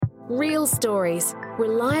Real stories,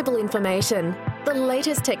 reliable information, the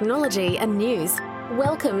latest technology and news.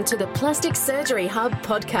 Welcome to the Plastic Surgery Hub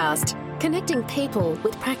podcast, connecting people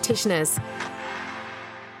with practitioners.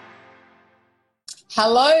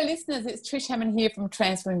 Hello listeners, it's Trish Hammond here from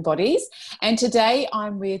Transforming Bodies, and today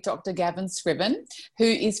I'm with Dr. Gavin Scriven, who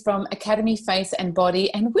is from Academy Face and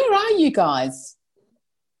Body. And where are you guys?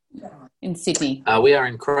 In Sydney. We are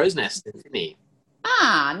in Crow's Nest in Sydney.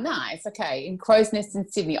 Ah, nice. Okay, in Crow's Nest in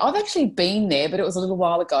Sydney. I've actually been there, but it was a little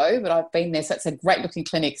while ago, but I've been there. So it's a great looking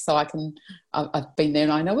clinic, so I've been there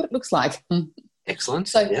and I know what it looks like. Excellent.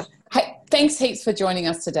 So, yeah. Hey, thanks heaps for joining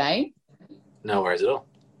us today. No worries at all.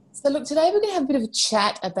 So look, today we're going to have a bit of a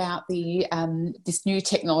chat about the this new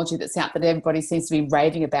technology that's out that everybody seems to be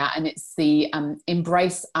raving about, and it's the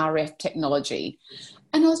Embrace RF technology.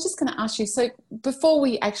 And I was just going to ask you, so before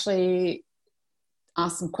we actually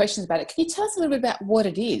ask some questions about it, can you tell us a little bit about what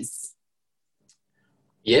it is?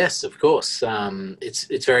 Yes, of course.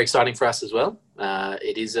 It's very exciting for us as well.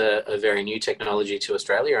 It is a very new technology to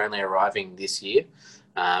Australia, only arriving this year.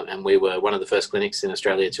 And we were one of the first clinics in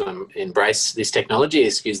Australia to embrace this technology,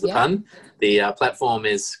 excuse the pun. The platform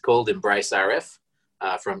is called Embrace RF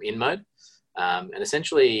from InMode. And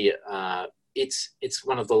essentially, it's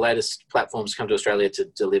one of the latest platforms to come to Australia to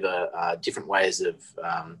deliver different ways of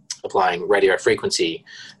applying radiofrequency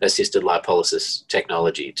assisted lipolysis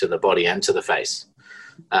technology to the body and to the face.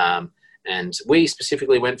 And we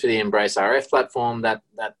specifically went for the Embrace RF platform that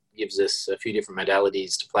gives us a few different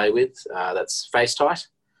modalities to play with. That's FaceTite,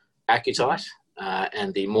 AccuTite,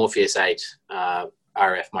 and the Morpheus 8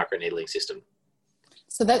 RF microneedling system.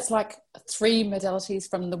 So that's like three modalities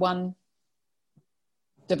from the one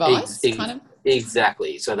device, kind of?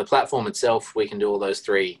 Exactly. So the platform itself, we can do all those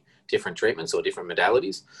three different treatments or different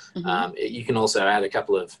modalities. Mm-hmm. You can also add a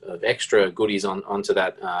couple of extra goodies onto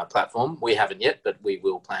that platform. We haven't yet, but we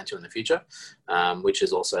will plan to in the future, which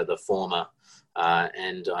is also the Forma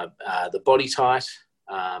and the BodyTite,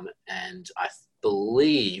 and I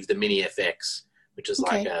believe the Mini FX, which is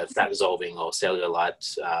like a fat dissolving or cellular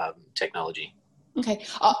light technology. Okay.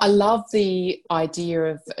 I love the idea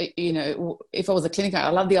of, if I was a clinic, I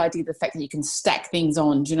love the idea of the fact that you can stack things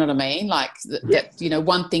on. Do you know what I mean? Like that,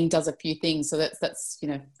 one thing does a few things. So that's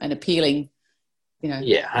an appealing, device.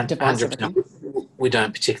 100%. We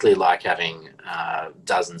don't particularly like having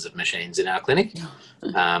dozens of machines in our clinic.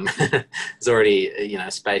 There's already,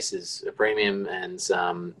 space is a premium, and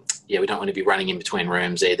we don't want to be running in between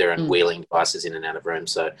rooms either and wheeling devices in and out of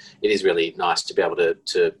rooms. So it is really nice to be able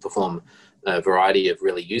to perform a variety of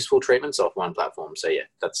really useful treatments off one platform. So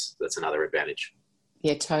that's another advantage.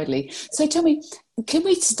 Yeah, totally. So tell me, can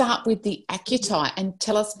we start with the AccuTite and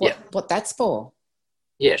tell us what that's for?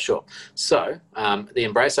 Yeah, sure. So the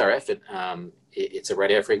Embrace RF, it's a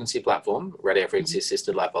radiofrequency platform, radiofrequency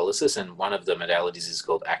assisted lipolysis, and one of the modalities is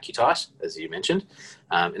called AccuTite, as you mentioned.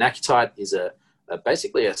 And AccuTite is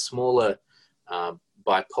basically a smaller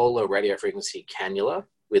bipolar radiofrequency cannula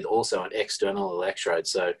with also an external electrode.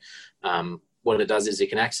 So what it does is it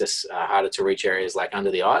can access harder to reach areas like under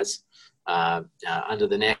the eyes, under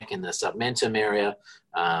the neck and the submentum area,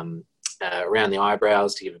 around the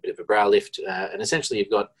eyebrows to give a bit of a brow lift. And essentially you've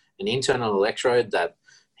got an internal electrode that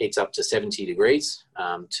heats up to 70 degrees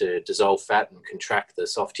to dissolve fat and contract the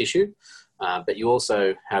soft tissue. But you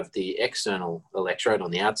also have the external electrode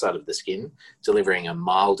on the outside of the skin delivering a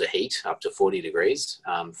milder heat up to 40 degrees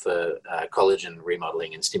for collagen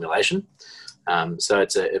remodeling and stimulation. So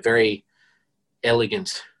it's a very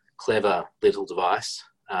elegant, clever little device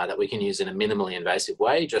that we can use in a minimally invasive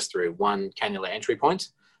way just through one cannula entry point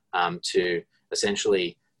to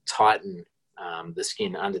essentially tighten the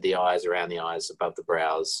skin under the eyes, around the eyes, above the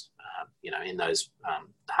brows, in those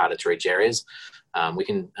harder to reach areas. We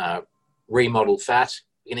can remodel fat.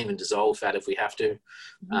 We can even dissolve fat if we have to.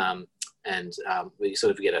 And we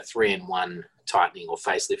sort of get a 3-in-1 tightening or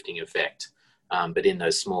facelifting effect, but in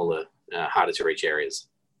those smaller, harder to reach areas.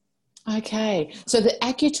 Okay. So the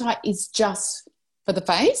AccuTite is just for the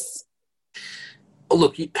face? Oh,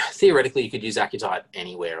 look, theoretically, you could use AccuTite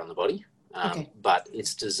anywhere on the body, but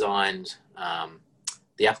it's designed,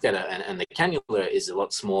 the applicator and the cannula is a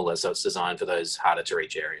lot smaller, so it's designed for those harder to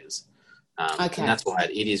reach areas. And that's why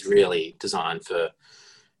it is really designed for,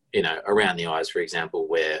 around the eyes, for example,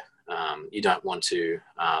 where you don't want to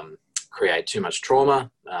create too much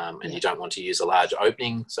trauma and you don't want to use a large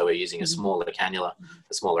opening. So we're using a smaller cannula,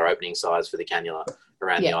 a smaller opening size for the cannula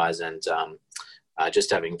around the eyes, and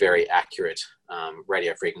just having very accurate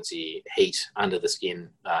radiofrequency heat under the skin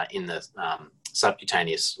in the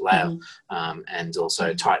subcutaneous layer, and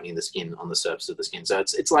also tightening the skin on the surface of the skin. So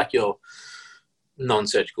it's like your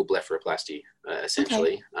non-surgical blepharoplasty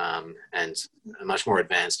essentially, and a much more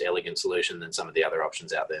advanced, elegant solution than some of the other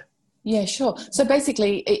options out there. Yeah, sure. So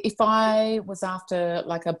basically, if I was after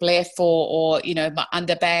like a Blair 4 or, my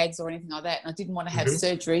underbags or anything like that, and I didn't want to have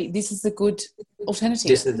surgery, this is a good alternative.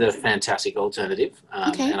 This is a fantastic alternative.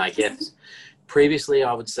 And I guess previously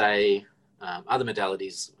I would say other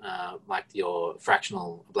modalities like your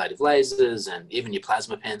fractional ablative lasers and even your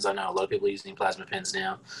plasma pens. I know a lot of people are using plasma pens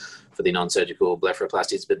now for the non-surgical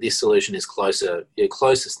blepharoplasties, but this solution is your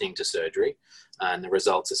closest thing to surgery. And the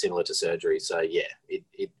results are similar to surgery. So yeah,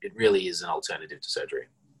 it really is an alternative to surgery.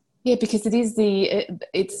 Yeah, because it is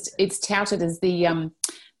it's touted as the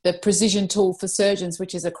precision tool for surgeons,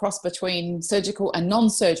 which is a cross between surgical and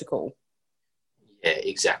non-surgical. Yeah,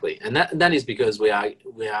 exactly. And that is because we are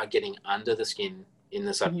getting under the skin in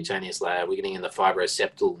the subcutaneous layer. We're getting in the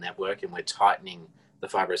fibroseptal network, and we're tightening the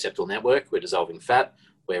fibroseptal network. We're dissolving fat.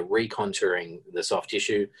 We're recontouring the soft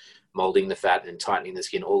tissue, molding the fat and tightening the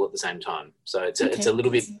skin all at the same time. So it's a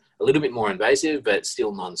little bit more invasive, but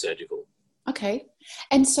still non-surgical. Okay.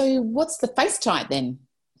 And so what's the FaceTite then?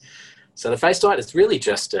 So the FaceTite is really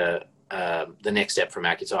just the next step from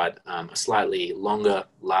Accutite, a slightly longer,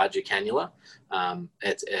 larger cannula.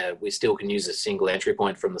 We still can use a single entry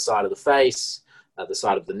point from the side of the face, the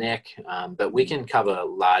side of the neck, but we can cover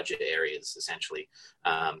larger areas essentially.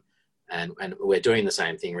 And we're doing the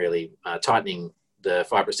same thing really, tightening the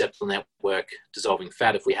fibroseptal network, dissolving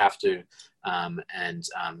fat if we have to, and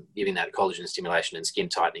giving that collagen stimulation and skin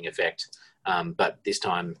tightening effect. But this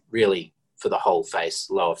time really for the whole face,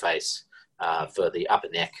 lower face, for the upper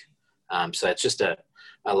neck. So it's just a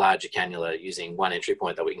larger cannula using one entry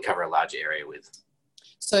point that we can cover a larger area with.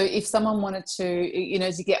 So if someone wanted to,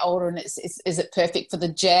 as you get older, and is it perfect for the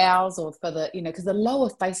jowls or for the, because the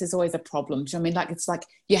lower face is always a problem. Do you know what I mean? It's like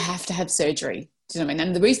you have to have surgery. Do you know what I mean?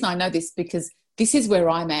 And the reason I know this because this is where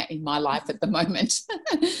I'm at in my life at the moment.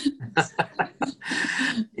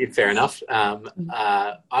 Yeah, fair enough.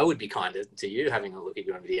 I would be kinder to you having a look at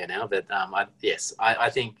your video now, but I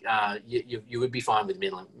think you would be fine with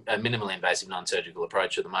a minimally invasive non-surgical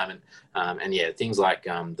approach at the moment. And yeah, things like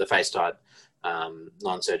the FaceTite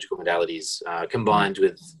non-surgical modalities combined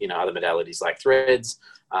with other modalities like threads,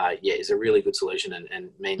 is a really good solution and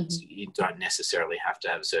means you don't necessarily have to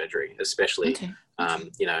have surgery, especially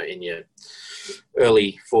in your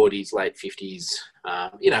early 40s, late 50s,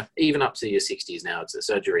 even up to your 60s now.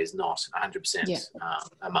 Surgery is not 100%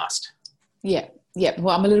 a must. Yeah. Yeah.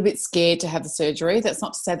 Well, I'm a little bit scared to have the surgery. That's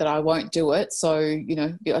not to say that I won't do it. So,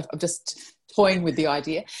 I'm just toying with the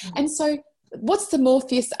idea. And so what's the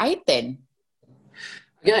Morpheus 8 then?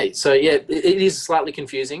 Okay, so yeah, it is slightly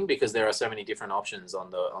confusing because there are so many different options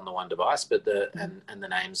on the one device, but the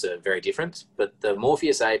names are very different. But the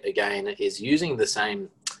Morpheus 8 again is using the same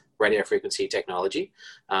radio frequency technology,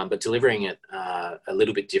 but delivering it a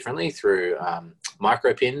little bit differently through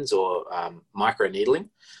micro pins or micro needling.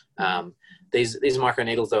 These micro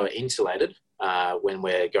needles are insulated when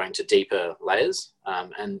we're going to deeper layers,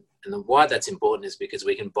 and why that's important is because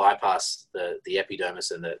we can bypass the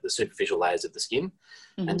epidermis and the superficial layers of the skin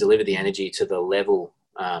and deliver the energy to the level,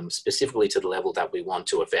 specifically to the level that we want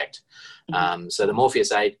to affect. So the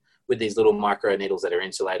Morpheus 8, with these little micro needles that are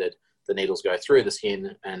insulated, the needles go through the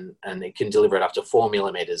skin and it can deliver it up to 4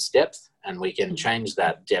 millimeters depth, and we can change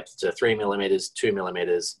that depth to 3 millimeters, 2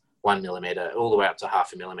 millimeters, 1 millimeter, all the way up to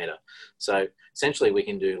 0.5 millimeter. So essentially we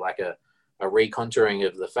can do like a recontouring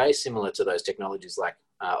of the face, similar to those technologies like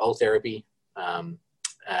Ultherapy and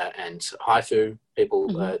HIFU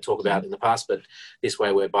people talk about in the past, but this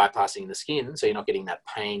way we're bypassing the skin, so you're not getting that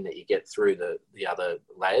pain that you get through the other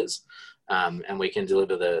layers, and we can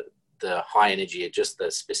deliver the high energy at just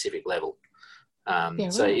the specific level.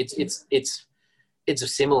 So it's a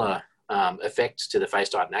similar effect to the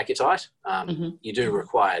FaceTite and Accutite. You do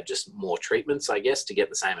require just more treatments, I guess, to get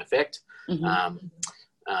the same effect.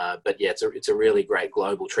 But yeah, it's a really great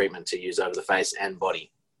global treatment to use over the face and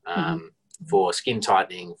body for skin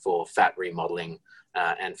tightening, for fat remodeling,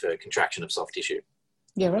 and for contraction of soft tissue.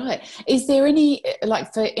 Yeah, right. Is there any,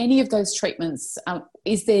 for any of those treatments,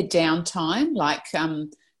 is there downtime?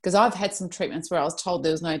 Because I've had some treatments where I was told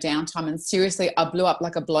there was no downtime, and seriously, I blew up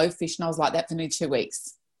like a blowfish, and I was like that for nearly 2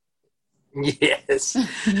 weeks. Yes.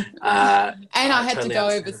 And I had totally to go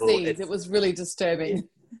overseas. It was really disturbing.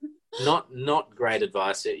 Not great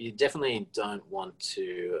advice. You definitely don't want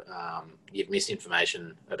to give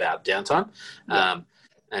misinformation about downtime.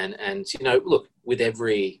 And look, with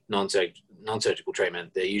every non-surgical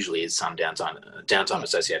treatment, there usually is some downtime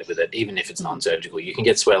associated with it, even if it's non-surgical. You can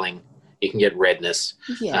get swelling, you can get redness,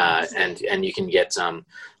 Yeah. and you can get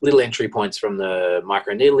little entry points from the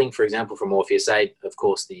microneedling, for example, from Morpheus 8. Of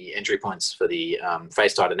course, the entry points for the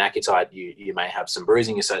FaceTite and Accutite, you may have some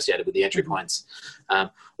bruising associated with the entry points.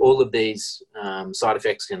 All of these side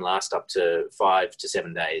effects can last up to 5 to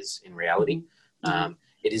 7 days in reality.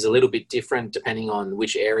 It is a little bit different depending on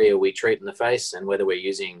which area we treat in the face and whether we're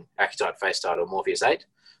using Accutite, FaceTite, or Morpheus 8.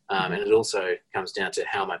 And it also comes down to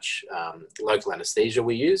how much local anaesthesia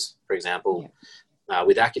we use. For example,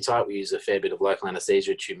 with Accutite, we use a fair bit of local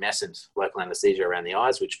anaesthesia, tumescent local anaesthesia around the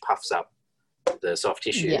eyes, which puffs up the soft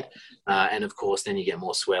tissue. And of course, then you get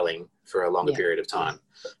more swelling for a longer period of time.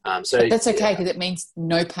 So but that's okay because it means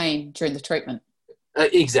no pain during the treatment.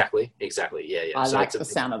 Exactly. Yeah. I so like the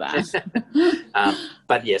sound of that.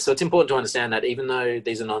 But yeah, so it's important to understand that even though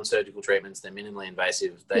these are non-surgical treatments, they're minimally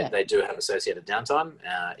invasive, they do have associated downtime.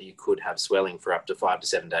 You could have swelling for up to 5 to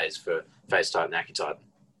 7 days for FaceTite and Accutite.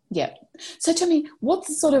 Yeah. So tell me, what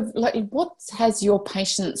has your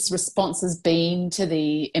patients' responses been to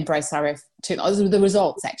the Embrace RF? The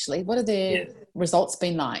results, actually. What are their results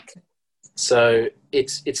been like? So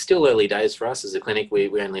it's still early days for us as a clinic. We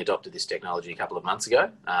only adopted this technology a couple of months ago.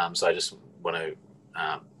 So I just want to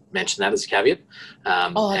mention that as a caveat.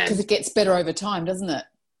 Because it gets better over time, doesn't it?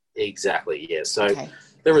 Exactly, yeah. So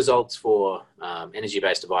the results for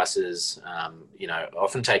energy-based devices,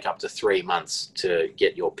 often take up to 3 months to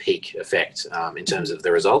get your peak effect in terms of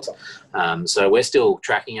the result. So we're still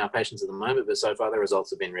tracking our patients at the moment, but so far the results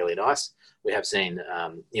have been really nice. We have seen,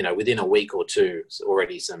 within a week or two,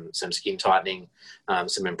 already some skin tightening,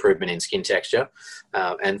 some improvement in skin texture.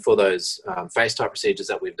 And for those FaceTite procedures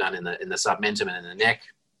that we've done in the submentum and in the neck,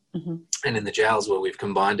 and in the jowls where we've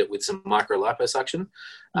combined it with some micro-liposuction,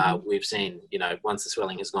 we've seen, once the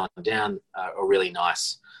swelling has gone down, a really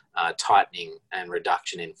nice tightening and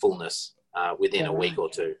reduction in fullness within a week or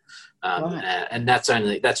two. And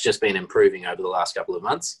that's just been improving over the last couple of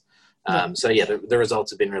months. So the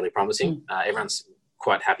results have been really promising. Everyone's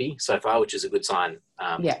quite happy so far, which is a good sign.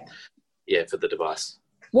 For the device.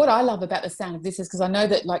 What I love about the sound of this is because I know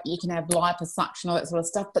that you can have liposuction, all that sort of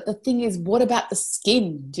stuff, but the thing is, what about the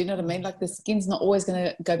skin? Do you know what I mean? The skin's not always going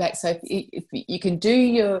to go back. So if you can do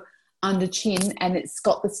your under chin and it's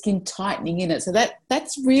got the skin tightening in it, so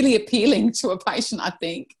that's really appealing to a patient, I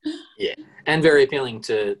think. Yeah, and very appealing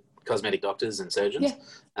to cosmetic doctors and surgeons.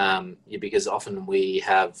 Because often we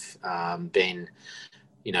have been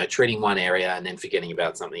treating one area and then forgetting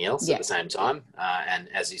about something else at the same time. And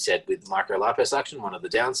as you said, with micro-liposuction, one of the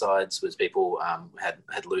downsides was people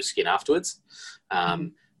had loose skin afterwards.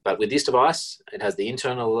 But with this device, it has the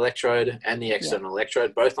internal electrode and the external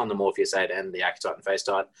electrode, both on the Morpheus 8 and the Accutite and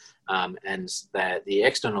FaceTite. And the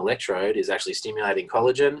external electrode is actually stimulating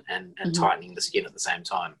collagen and tightening the skin at the same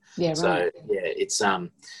time. So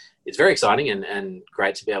it's very exciting and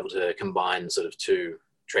great to be able to combine sort of two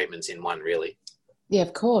treatments in one, really. Yeah,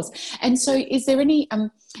 of course. And so is there any,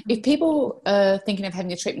 if people are thinking of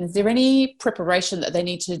having a treatment, is there any preparation that they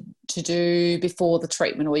need to do before the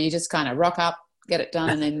treatment, or you just kind of rock up, get it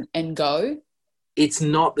done and go? It's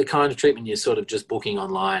not the kind of treatment you're sort of just booking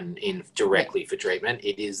online in directly for treatment.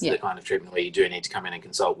 It is the kind of treatment where you do need to come in and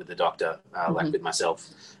consult with the doctor, like with myself,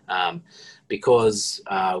 because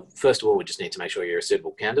first of all, we just need to make sure you're a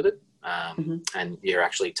suitable candidate. And you're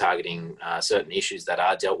actually targeting certain issues that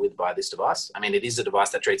are dealt with by this device. I mean, it is a device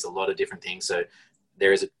that treats a lot of different things, so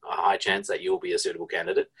there is a high chance that you'll be a suitable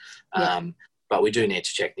candidate. But we do need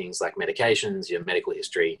to check things like medications, your medical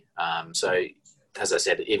history. So, as I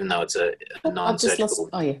said, even though it's a non-surgical...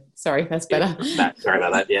 Sorry, that's better. Sorry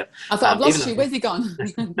about that, I thought I've lost you. Where's he gone?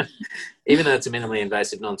 Even though it's a minimally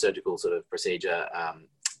invasive non-surgical sort of procedure,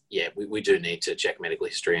 we do need to check medical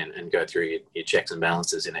history and go through your checks and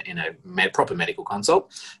balances in a proper medical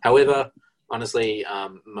consult. However, honestly,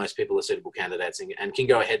 most people are suitable candidates and can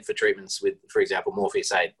go ahead for treatments with, for example,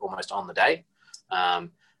 Morpheus 8 almost on the day.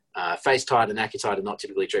 FaceTite and Accutite are not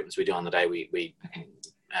typically treatments we do on the day. We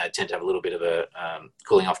tend to have a little bit of a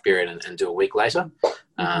cooling off period and do a week later.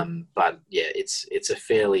 But it's a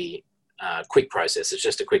fairly quick process. It's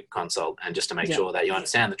just a quick consult and just to make sure that you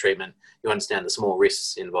understand the treatment, you understand the small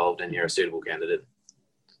risks involved, and you're a suitable candidate.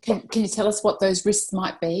 Can you tell us what those risks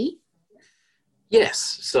might be?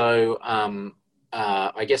 Yes. So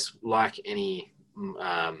I guess like any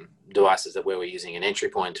devices where we're using an entry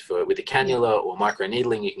point with a cannula or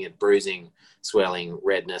microneedling, you can get bruising, swelling,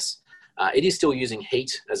 redness. It is still using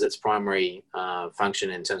heat as its primary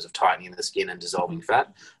function in terms of tightening the skin and dissolving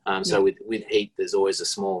fat. So with heat, there's always a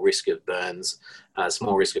small risk of burns, a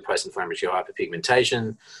small risk of post-inflammatory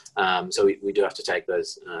hyperpigmentation. So we do have to take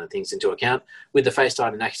those things into account. With the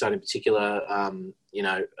FaceTite and AccuTite in particular,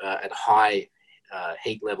 at high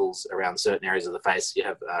heat levels around certain areas of the face, you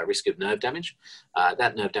have risk of nerve damage.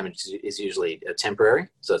 That nerve damage is usually temporary,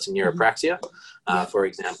 so it's a neuropraxia. For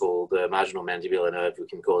example, the marginal mandibular nerve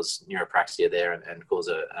can cause neuropraxia there and cause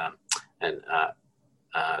an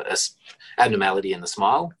abnormality in the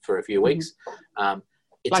smile for a few weeks.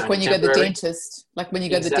 It's like when you temporary. go to the dentist. Like when you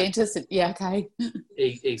go to the dentist. Okay.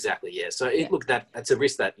 Exactly. Yeah. So look, that's a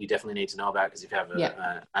risk that you definitely need to know about, because if you have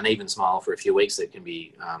an uneven smile for a few weeks, it can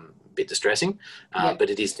be a bit distressing.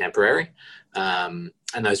 But it is temporary, and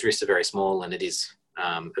those risks are very small. And it is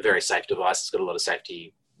a very safe device. It's got a lot of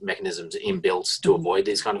safety mechanisms inbuilt to avoid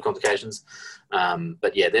these kind of complications.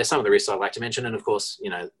 But yeah, there's some of the risks I'd like to mention. And of course,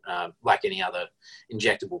 like any other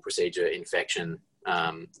injectable procedure, infection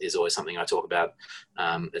is always something I talk about.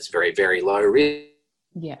 It's very, very low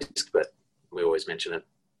risk, but we always mention it.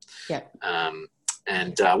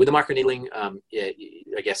 With the microneedling,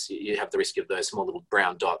 I guess you have the risk of those small little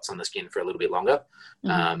brown dots on the skin for a little bit longer,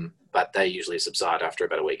 but they usually subside after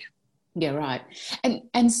about a week. Yeah, right.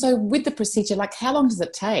 And so with the procedure, like how long does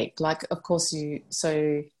it take? Like, of course,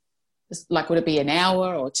 would it be an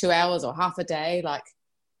hour or 2 hours or half a day? Like,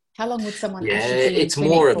 how long would someone actually be in it's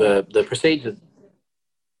clinic more of for? the procedure.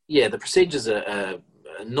 Yeah, the procedures are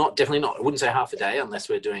definitely not. I wouldn't say half a day unless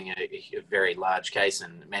we're doing a very large case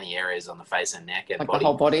in many areas on the face and neck and like body. The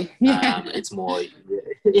whole body. It's more.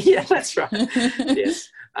 Yeah, that's right.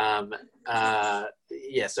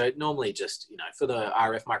 Yes. So normally just, for the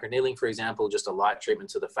RF microneedling, for example, just a light treatment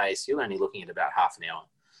to the face, you're only looking at about half an hour.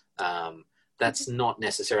 That's not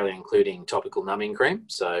necessarily including topical numbing cream.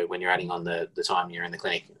 So when you're adding on the time you're in the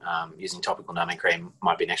clinic, using topical numbing cream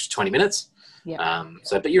might be an extra 20 minutes.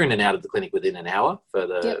 But you're in and out of the clinic within an hour for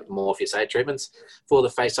the Morpheus 8 treatments. For the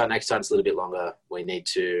FaceTite and AccuTite, it's a little bit longer. We need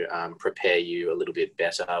to prepare you a little bit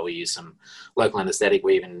better. We use some local anesthetic.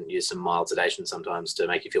 We even use some mild sedation sometimes to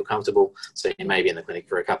make you feel comfortable. So you may be in the clinic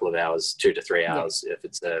for a couple of hours, 2 to 3 hours, if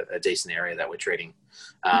it's a decent area that we're treating.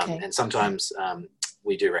 And sometimes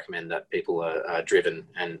we do recommend that people are driven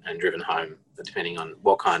and driven home, depending on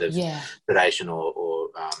what kind of sedation or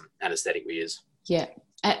anesthetic we use. Yeah.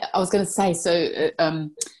 I was going to say, so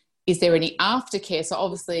is there any aftercare? So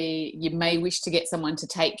obviously you may wish to get someone to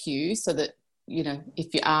take you so that,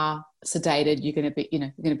 if you are sedated, you're going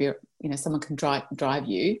to be, someone can drive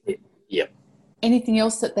you. Yep. Anything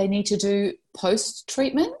else that they need to do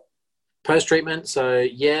post-treatment? Post-treatment, so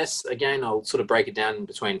yes, again, I'll sort of break it down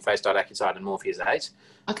between FaceTite, AccuTite and Morpheus 8.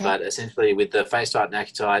 Okay. But essentially with the FaceTite and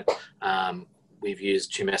AccuTite, we've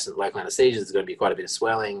used tumescent local anesthesia. There's going to be quite a bit of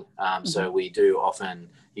swelling. So we do often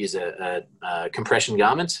use a compression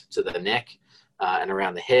garment to the neck and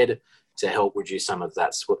around the head to help reduce some of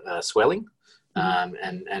that swelling.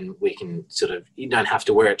 And we can you don't have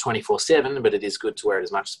to wear it 24/7, but it is good to wear it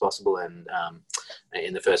as much as possible. And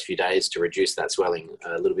in the first few days to reduce that swelling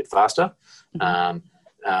a little bit faster.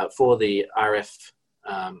 For the RF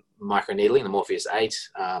microneedling, the Morpheus 8,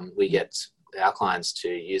 we get our clients to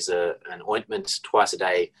use an ointment twice a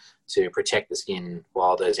day to protect the skin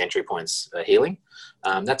while those entry points are healing.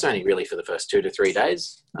 That's only really for the first 2 to 3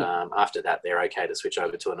 days. After that, they're okay to switch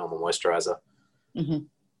over to a normal moisturizer.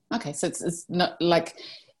 Okay, so it's not like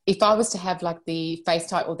if I was to have like the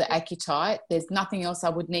FaceTite or the AccuTite, there's nothing else I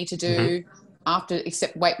would need to do after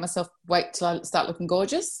except wait till I start looking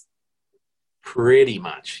gorgeous? Pretty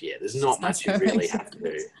much, yeah. There's not much you really have to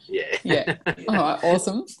do. Yeah. All right,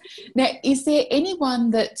 awesome. Now, is there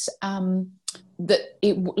anyone that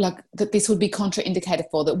that this would be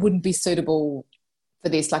contraindicated for, that wouldn't be suitable for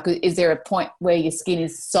this? Like, is there a point where your skin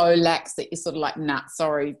is so lax that you're sort of like, nah,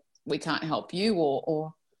 sorry, we can't help you,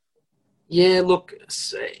 or? Yeah, look,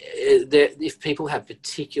 if people have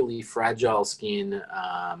particularly fragile skin,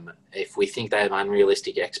 if we think they have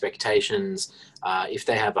unrealistic expectations, if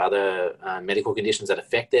they have other medical conditions that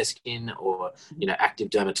affect their skin, or active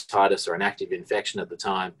dermatitis or an active infection at the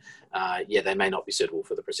time, they may not be suitable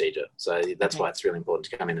for the procedure. So that's why it's really important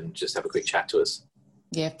to come in and just have a quick chat to us.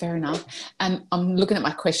 Yeah, fair enough. And I'm looking at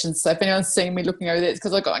my questions. So if anyone's seeing me looking over there, it's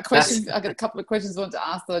because I've got my questions. I've got a couple of questions I wanted to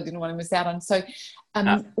ask that I didn't want to miss out on. So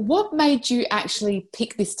what made you actually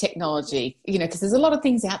pick this technology? Because there's a lot of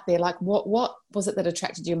things out there. Like what was it that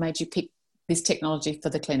attracted you and made you pick this technology for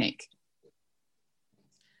the clinic?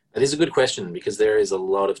 It is a good question, because there is a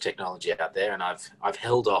lot of technology out there, and I've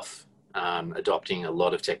held off adopting a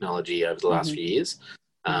lot of technology over the last few years.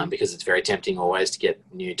 because it's very tempting always to get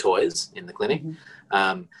new toys in the clinic.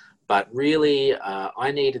 But really,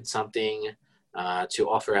 I needed something to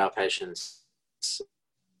offer our patients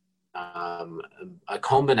a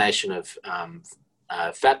combination of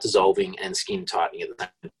fat dissolving and skin tightening at the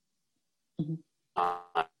same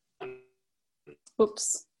time.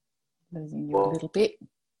 Oops, losing you a little bit.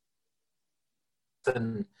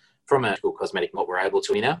 And from a cosmetic, what we're able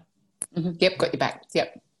to now. Yep, got you back.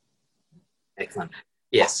 Yep. Excellent.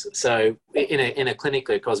 Yes. So in a clinic,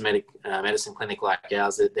 a cosmetic medicine clinic like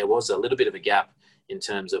ours, there was a little bit of a gap in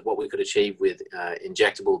terms of what we could achieve with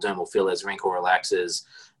injectable dermal fillers, wrinkle relaxers,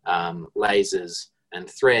 lasers and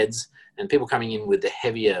threads, and people coming in with the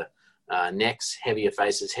heavier necks, heavier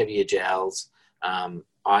faces, heavier jowls,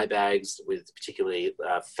 eye bags with particularly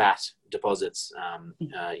fat deposits,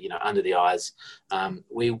 under the eyes.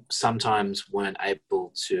 We sometimes weren't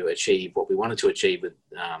able to achieve what we wanted to achieve with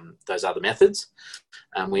those other methods.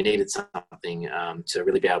 We needed something to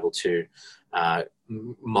really be able to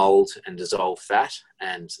mold and dissolve fat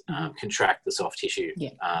and contract the soft tissue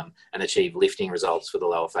and achieve lifting results for the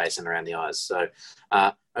lower face and around the eyes. So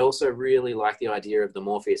I also really like the idea of the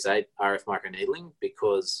Morpheus 8 RF microneedling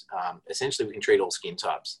because essentially we can treat all skin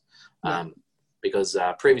types. Because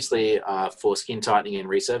previously for skin tightening and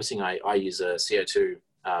resurfacing, I use a CO2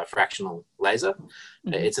 fractional laser.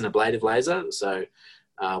 It's an ablative laser. So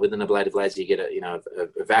with an ablative laser, you get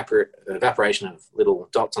evaporation of little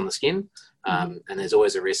dots on the skin. And there's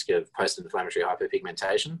always a risk of post-inflammatory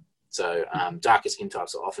hyperpigmentation. So darker skin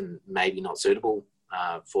types are often maybe not suitable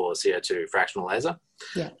for CO2 fractional laser.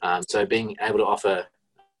 So being able to offer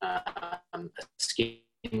a skin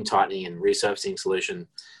tightening and resurfacing solution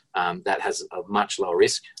that has a much lower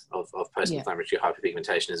risk of post-inflammatory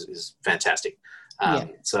hyperpigmentation is fantastic.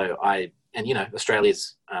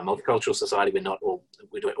 Australia's multicultural society, we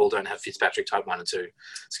all don't have Fitzpatrick type 1 and 2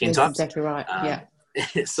 skin types. Exactly right.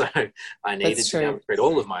 So I needed to be able to treat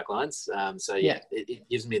all of my clients. It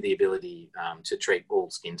gives me the ability to treat all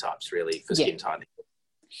skin types really for skin tightening.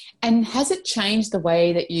 And has it changed the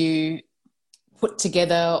way that you put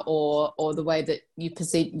together or the way that you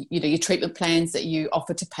perceive, your treatment plans that you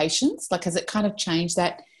offer to patients? Like, has it kind of changed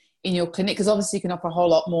that in your clinic? Because obviously you can offer a whole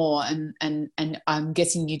lot more and I'm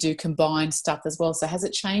guessing you do combined stuff as well. So has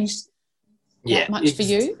it changed that much for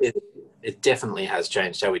you? It definitely has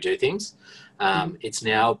changed how we do things. It's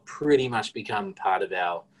now pretty much become part of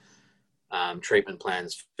our treatment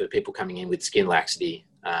plans for people coming in with skin laxity,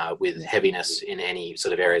 with heaviness in any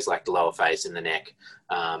sort of areas like the lower face and the neck,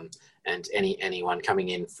 and anyone coming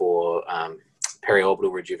in for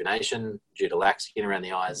periorbital rejuvenation due to lax skin around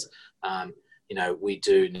the eyes. We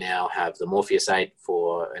do now have the Morpheus 8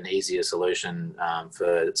 for an easier solution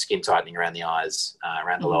for skin tightening around the eyes,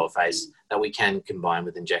 around the lower face, that we can combine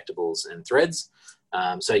with injectables and threads.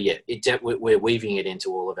 We're weaving it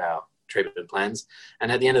into all of our treatment plans.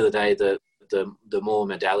 And at the end of the day, the more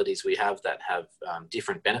modalities we have that have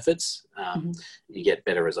different benefits, you get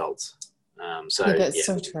better results. That's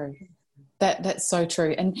so true. That's so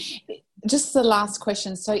true. And just the last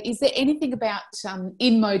question. So is there anything about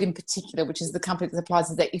InMode in particular, which is the company that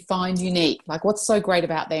supplies it, that you find unique? Like, what's so great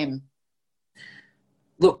about them?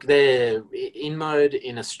 Look, they're InMode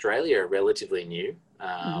in Australia are relatively new.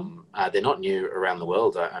 They're not new around the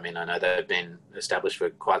world. I know they've been established for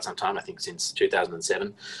quite some time, I think since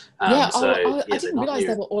 2007. I didn't realise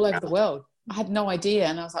they were all over the world. I had no idea.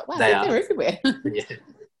 And I was like, wow, they're everywhere.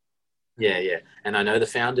 Yeah. And I know the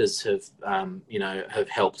founders have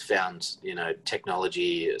helped found,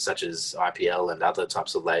 technology such as IPL and other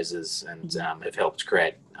types of lasers and have helped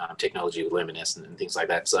create technology with luminescent and things like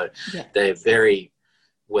that. So they're very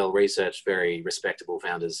well-researched, very respectable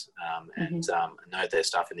founders and know their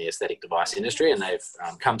stuff in the aesthetic device industry, and they've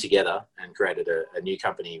come together and created a new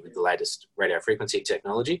company with the latest radio frequency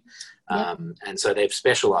technology. And so they've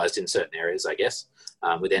specialized in certain areas, I guess,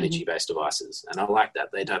 with energy-based devices. And I like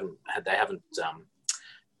that. They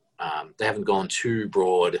haven't gone too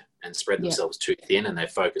broad and spread themselves too thin, and they've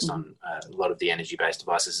focused on a lot of the energy-based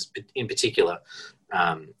devices, in particular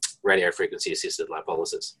radio frequency assisted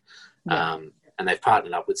lipolysis. And they've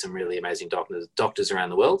partnered up with some really amazing doctors around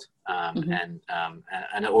the world, and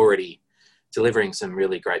are already delivering some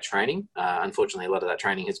really great training. Unfortunately, a lot of that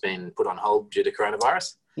training has been put on hold due to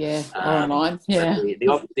coronavirus. Online.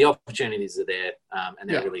 The opportunities are there, and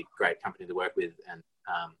they're a really great company to work with. And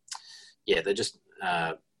they're just,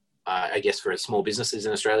 I guess, for small businesses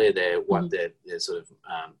in Australia, they're sort of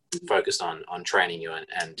focused on training you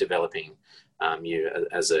and developing you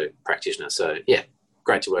as a practitioner. So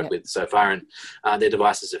great to work with so far, and their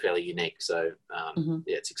devices are fairly unique. So yeah,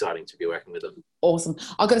 it's exciting to be working with them. Awesome.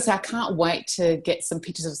 I've got to say, I can't wait to get some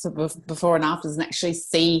pictures of before and afters and actually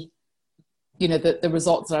see, you know, the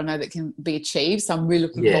results that I know that can be achieved. So I'm really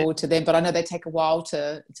looking forward to them, but I know they take a while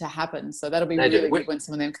to happen. So that'll be really good when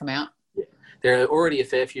some of them come out. Yeah. There are already a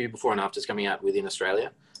fair few before and afters coming out within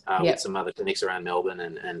Australia. With some other clinics around Melbourne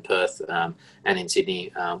and Perth and in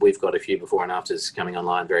Sydney. We've got a few before and afters coming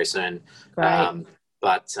online very soon. Great.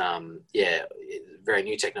 But very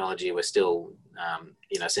new technology. We're still,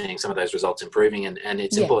 seeing some of those results improving, and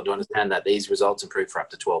it's important to understand that these results improve for up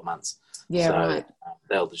to 12 months. Yeah, so, right.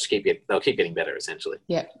 They'll keep getting better, essentially.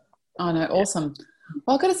 Yeah. Oh no, awesome.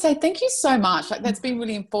 Well, I've got to say, thank you so much. Like, that's been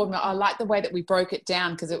really informative. I like the way that we broke it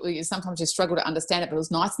down, because sometimes you struggle to understand it, but it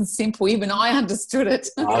was nice and simple. Even I understood it.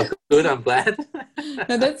 Oh, good. I'm glad.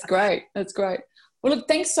 No, that's great. That's great. Well, look,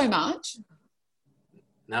 thanks so much.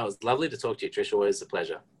 No, it was lovely to talk to you, Trish. Always a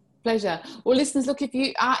pleasure. Pleasure. Well, listeners, look, if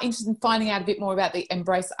you are interested in finding out a bit more about the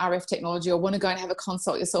Embrace RF technology, or want to go and have a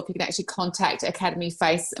consult yourself, you can actually contact Academy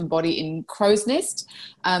Face and Body in Crow's Nest,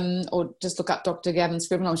 or just look up Dr. Gavin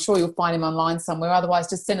Scriven. I'm sure you'll find him online somewhere. Otherwise,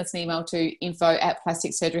 just send us an email to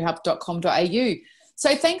info@plasticsurgeryhub.com.au.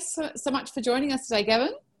 So thanks so much for joining us today,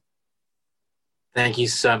 Gavin. Thank you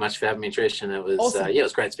so much for having me, Trish. And it was, awesome. It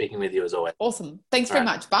was great speaking with you as always. Awesome. Thanks very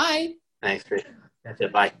much. Bye. Thanks, Trish. That's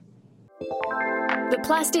it. Bye. The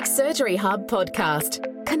Plastic Surgery Hub podcast,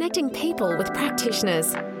 connecting people with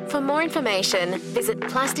practitioners. For more information, visit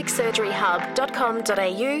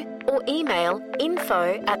plasticsurgeryhub.com.au or email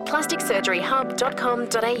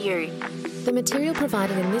info@plasticsurgeryhub.com.au. The material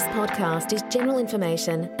provided in this podcast is general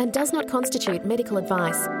information and does not constitute medical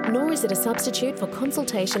advice, nor is it a substitute for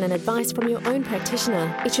consultation and advice from your own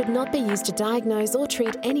practitioner. It should not be used to diagnose or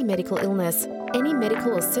treat any medical illness. Any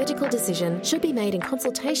medical or surgical decision should be made in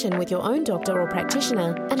consultation with your own doctor or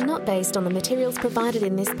practitioner and not based on the materials provided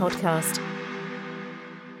in this podcast.